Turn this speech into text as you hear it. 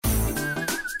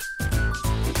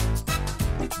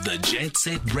The Jet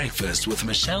Set Breakfast with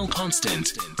Michelle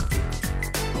Constant.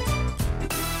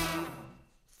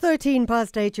 13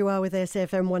 past 8, you are with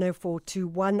SFM 104 to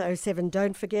 107.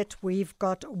 Don't forget, we've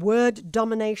got word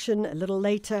domination a little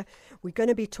later. We're going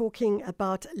to be talking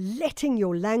about letting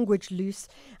your language loose.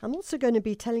 I'm also going to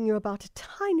be telling you about a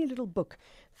tiny little book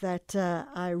that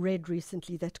I read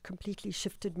recently that completely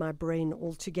shifted my brain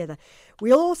altogether.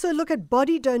 We'll also look at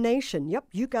body donation. Yep,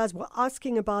 you guys were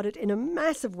asking about it in a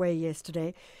massive way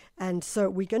yesterday. And so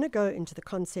we're going to go into the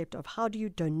concept of how do you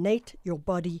donate your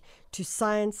body to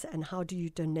science and how do you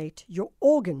donate your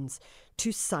organs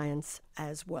to science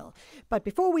as well. But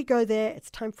before we go there, it's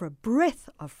time for a breath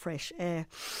of fresh air.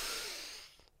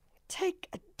 Take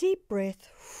a deep breath.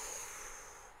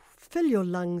 Fill your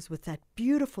lungs with that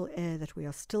beautiful air that we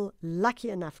are still lucky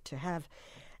enough to have.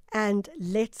 And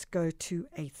let's go to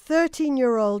a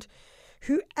 13-year-old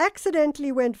who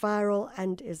accidentally went viral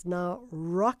and is now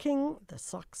rocking the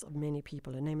socks of many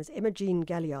people. Her name is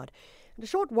Galliard. And a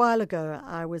short while ago,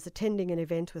 I was attending an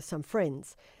event with some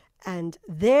friends. And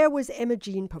there was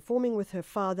Jean performing with her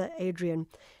father, Adrian.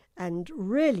 And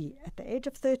really, at the age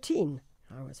of 13,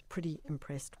 I was pretty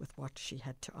impressed with what she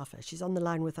had to offer. She's on the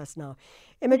line with us now.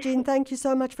 Jean, thank you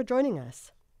so much for joining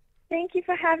us. Thank you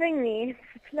for having me.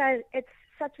 It's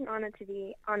such an honor to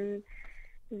be on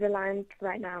the line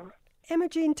right now.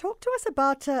 Jean, talk to us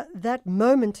about that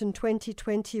moment in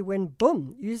 2020 when,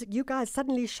 boom, you guys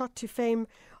suddenly shot to fame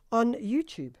on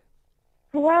YouTube.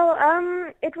 Well,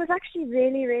 it was actually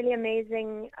really, really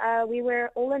amazing. We were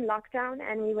all in lockdown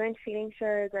and we weren't feeling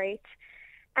so great.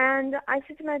 And I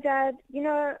said to my dad,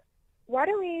 why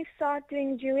don't we start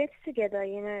doing duets together?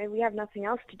 We have nothing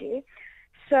else to do.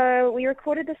 So we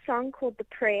recorded a song called The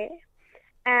Prayer,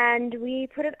 and we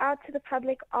put it out to the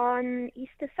public on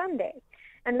Easter Sunday.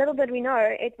 And little did we know,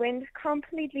 it went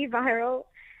completely viral,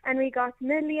 and we got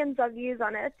millions of views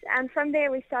on it. And from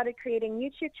there, we started creating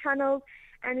YouTube channels,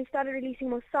 and we started releasing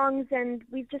more songs, and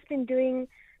we've just been doing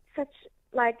such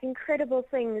incredible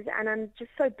things, and I'm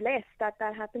just so blessed that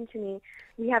happened to me.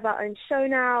 We have our own show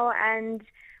now, and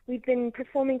we've been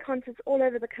performing concerts all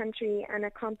over the country, and I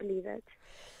can't believe it.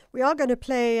 We are going to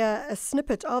play a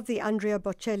snippet of the Andrea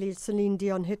Bocelli Celine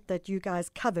Dion hit that you guys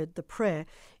covered, The Prayer,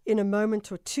 in a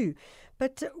moment or two.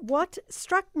 But what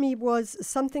struck me was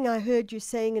something I heard you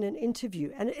saying in an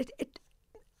interview, and it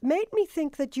made me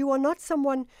think that you are not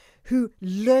someone who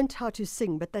learned how to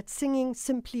sing, but that singing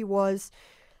simply was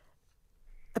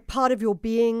a part of your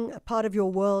being, a part of your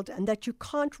world, and that you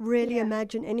can't really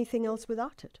imagine anything else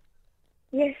without it.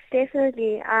 Yes,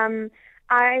 definitely.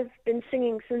 I've been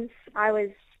singing since I was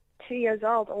 2 years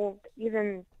old, or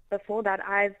even before that.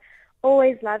 I've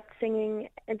always loved singing.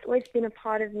 It's always been a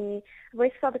part of me. I've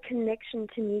always felt a connection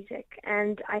to music,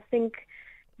 and I think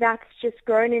that's just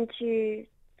grown into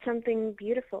something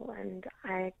beautiful, and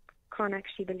I can't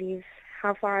actually believe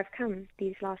how far I've come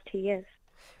these last 2 years.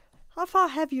 How far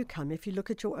have you come if you look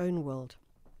at your own world?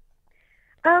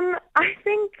 I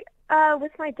think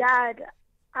with my dad,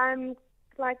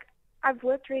 I've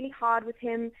worked really hard with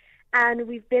him, and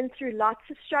we've been through lots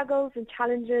of struggles and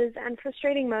challenges and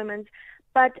frustrating moments.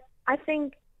 But I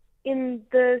think in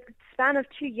the span of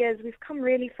 2 years, we've come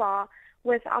really far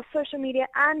with our social media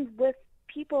and with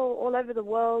people all over the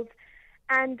world.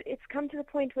 And it's come to the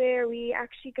point where we're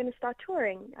actually going to start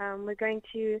touring. We're going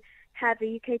to have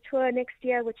a UK tour next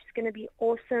year, which is going to be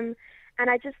awesome. And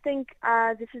I just think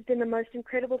this has been the most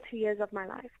incredible 2 years of my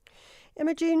life.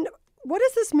 Jean, what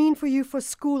does this mean for you for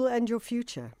school and your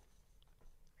future?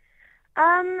 So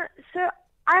I'm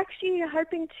actually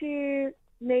hoping to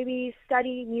maybe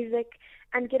study music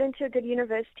and get into a good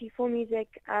university for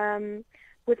music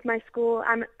with my school.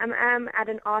 I'm at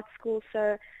an art school,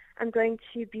 so I'm going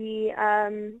to be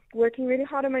working really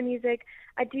hard on my music.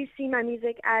 I do see my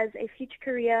music as a future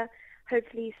career,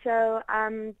 hopefully, so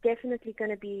I'm definitely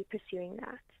going to be pursuing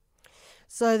that.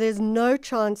 So there's no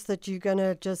chance that you're going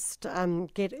to just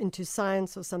get into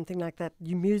science or something like that?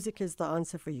 Your music is the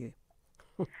answer for you?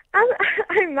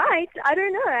 I might. I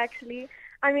don't know, actually.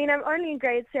 I mean, I'm only in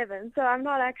grade 7, so I'm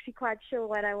not actually quite sure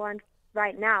what I want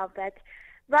right now. But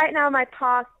right now, my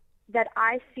path that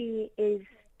I see is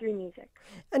through music.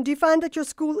 And do you find that your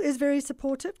school is very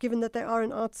supportive, given that they are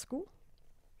an art school?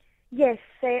 Yes,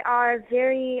 they are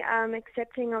very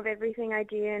accepting of everything I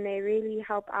do, and they really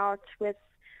help out with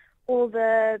all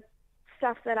the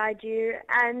stuff that I do,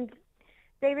 and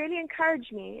they really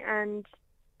encourage me, and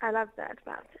I love that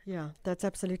about it. Yeah, that's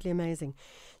absolutely amazing.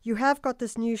 You have got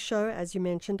this new show, as you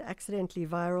mentioned, Accidentally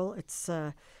Viral. It's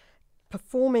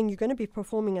performing. You're going to be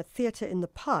performing at Theatre in the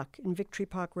Park in Victory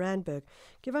Park, Randburg.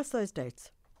 Give us those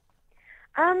dates.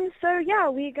 So yeah,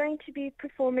 we're going to be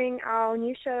performing our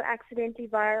new show, Accidentally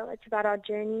Viral. It's about our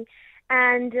journey,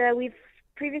 and we've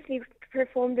previously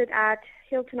performed it at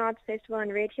Hilton Arts Festival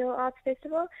and Red Hill Arts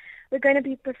Festival. We're going to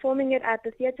be performing it at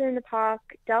the Theatre in the Park,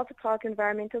 Delta Park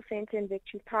Environmental Centre in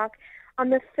Victory Park on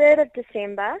the 3rd of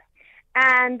December.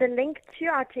 And the link to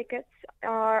our tickets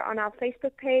are on our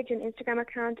Facebook page and Instagram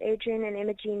account, Adrian and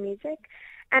Imogene Music.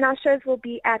 And our shows will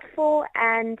be at 4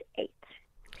 and 8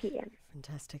 p.m.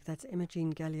 Fantastic. That's Imogene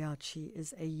Galliard. She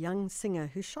is a young singer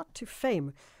who shot to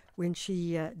fame when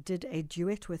she did a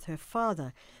duet with her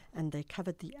father, and they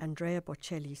covered the Andrea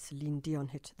Bocelli Celine Dion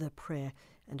hit The Prayer,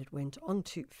 and it went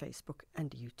onto Facebook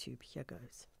and YouTube. Here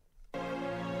goes.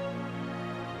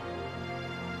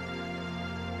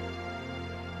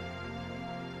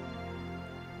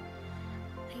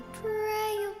 I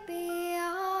pray you'll be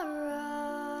alright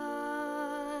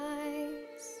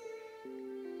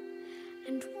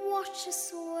and watch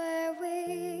us where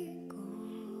we go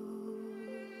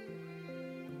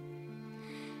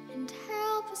and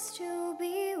help us to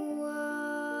be wise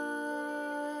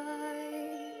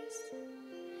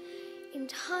in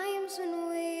times when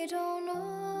we don't know.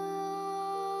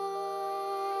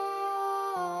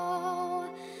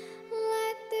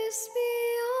 Let this be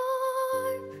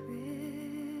our prayer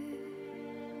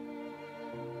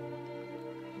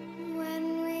when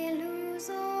we lose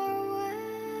our way.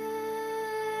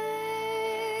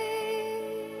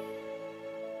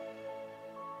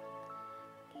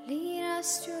 Lead us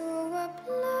to a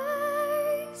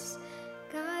place,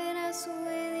 guide us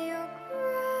with your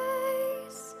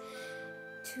grace,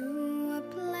 to a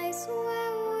place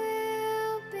where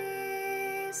we'll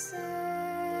be safe.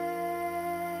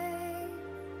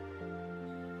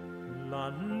 La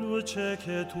luce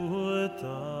che tu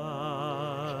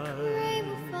dai Pray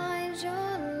we'll find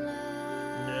your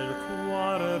love nel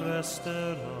cuore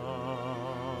resterà.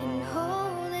 and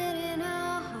hold it in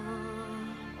our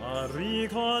heart. A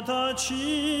ricordarci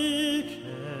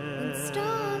And che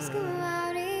stars go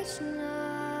out each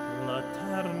night.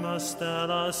 l'eterna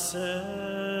stella sei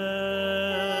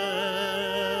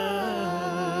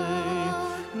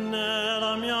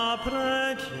nella mia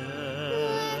preghiera.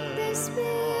 Let this be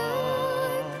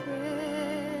our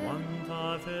prayer.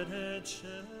 Quanta fede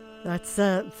c'è. That's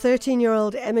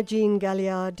 13-year-old Imogene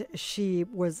Galliard. She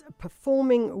was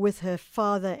performing with her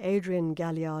father, Adrian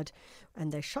Galliard,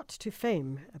 and they shot to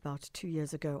fame about 2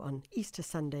 years ago on Easter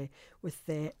Sunday with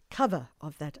their cover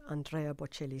of that Andrea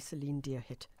Bocelli Celine Dion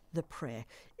hit, The Prayer.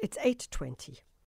 It's 8:20.